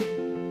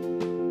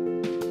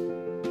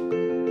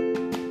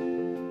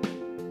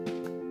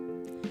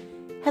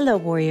Hello,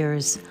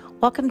 warriors.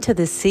 Welcome to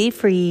the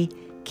C-Free,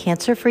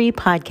 Cancer-Free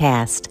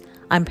podcast.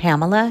 I'm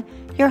Pamela,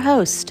 your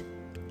host.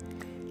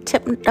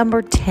 Tip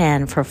number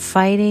 10 for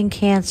fighting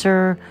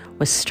cancer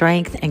with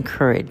strength and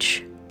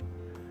courage.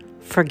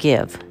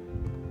 Forgive.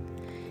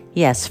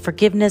 Yes,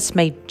 forgiveness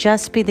may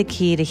just be the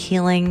key to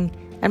healing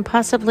and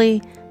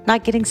possibly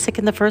not getting sick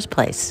in the first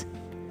place.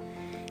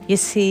 You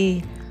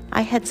see,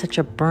 I had such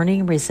a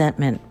burning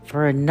resentment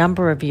for a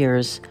number of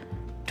years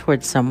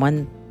towards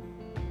someone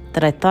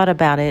that I thought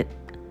about it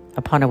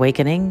upon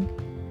awakening.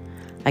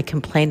 I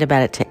complained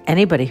about it to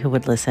anybody who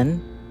would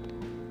listen.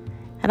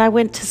 And I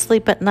went to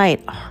sleep at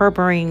night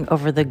harboring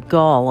over the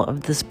gall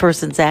of this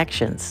person's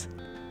actions,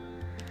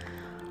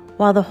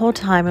 while the whole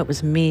time it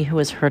was me who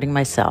was hurting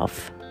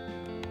myself.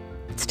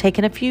 It's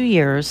taken a few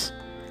years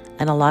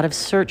and a lot of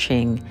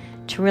searching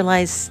to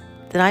realize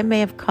that I may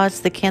have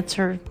caused the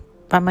cancer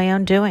by my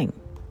own doing.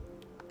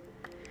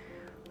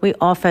 We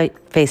all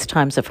face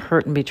times of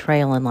hurt and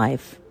betrayal in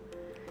life,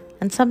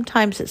 and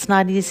sometimes it's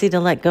not easy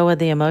to let go of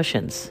the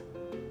emotions.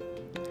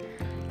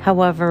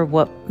 However,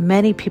 what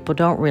many people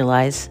don't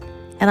realize,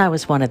 and I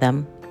was one of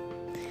them,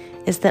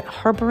 is that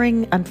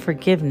harboring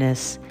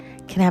unforgiveness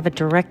can have a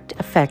direct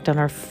effect on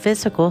our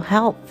physical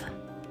health.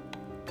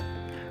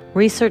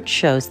 Research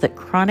shows that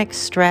chronic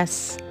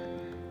stress,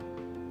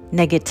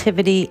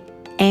 negativity,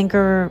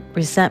 anger,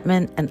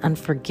 resentment, and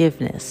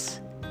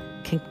unforgiveness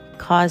can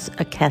cause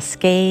a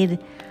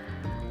cascade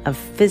of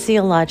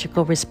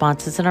physiological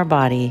responses in our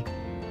body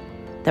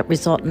that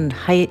result in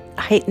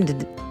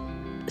heightened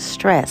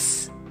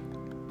stress.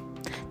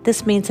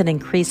 This means an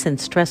increase in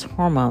stress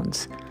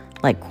hormones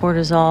like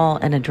cortisol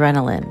and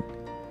adrenaline,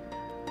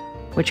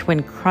 which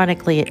when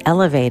chronically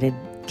elevated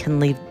can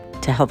lead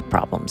to health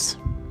problems.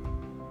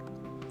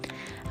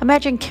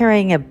 Imagine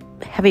carrying a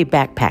heavy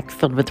backpack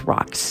filled with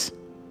rocks.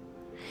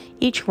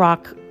 Each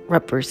rock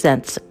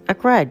represents a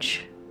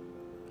grudge.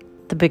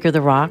 The bigger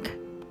the rock,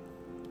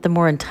 the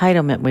more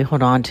entitlement we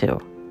hold on to.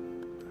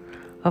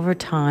 Over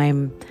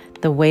time,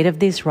 the weight of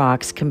these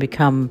rocks can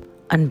become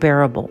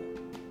unbearable,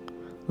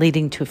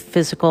 leading to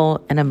physical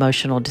and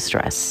emotional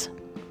distress.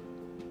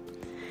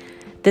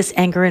 This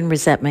anger and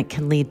resentment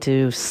can lead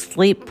to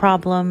sleep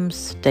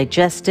problems,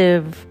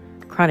 digestive,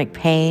 chronic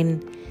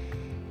pain,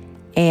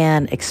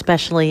 and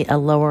especially a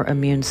lower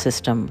immune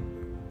system.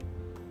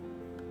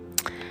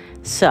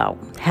 So,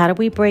 how do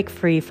we break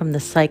free from the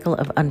cycle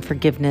of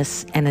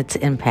unforgiveness and its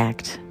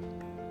impact?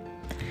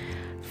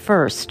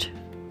 First,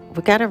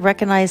 we got to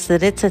recognize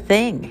that it's a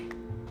thing,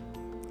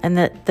 and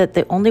that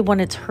the only one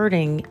it's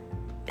hurting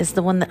is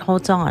the one that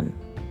holds on.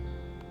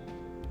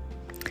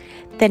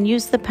 Then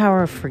use the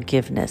power of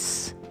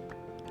forgiveness.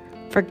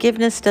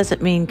 Forgiveness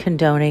doesn't mean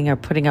condoning or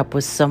putting up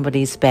with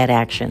somebody's bad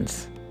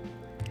actions.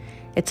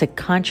 It's a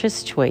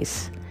conscious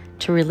choice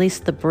to release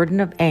the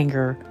burden of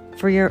anger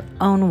for your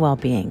own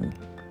well-being.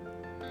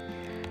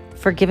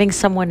 Forgiving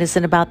someone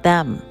isn't about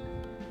them.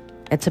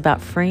 It's about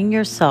freeing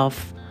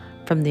yourself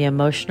from the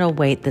emotional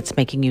weight that's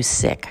making you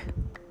sick.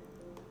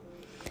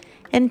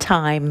 In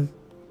time,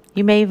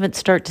 you may even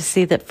start to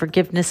see that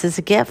forgiveness is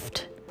a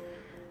gift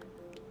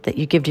that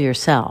you give to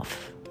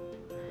yourself.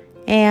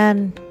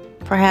 And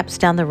perhaps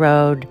down the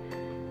road,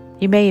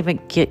 you may even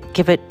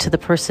give it to the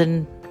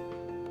person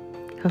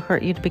who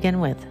hurt you to begin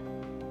with.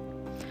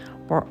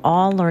 We're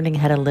all learning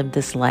how to live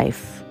this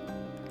life,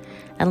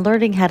 and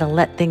learning how to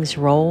let things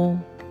roll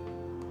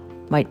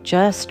might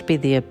just be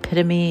the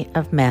epitome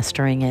of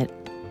mastering it.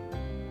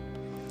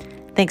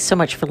 Thanks so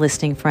much for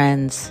listening,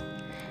 friends.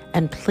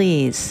 And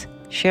please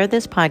share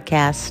this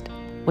podcast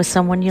with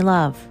someone you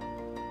love.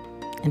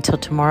 Until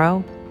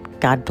tomorrow,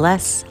 God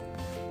bless.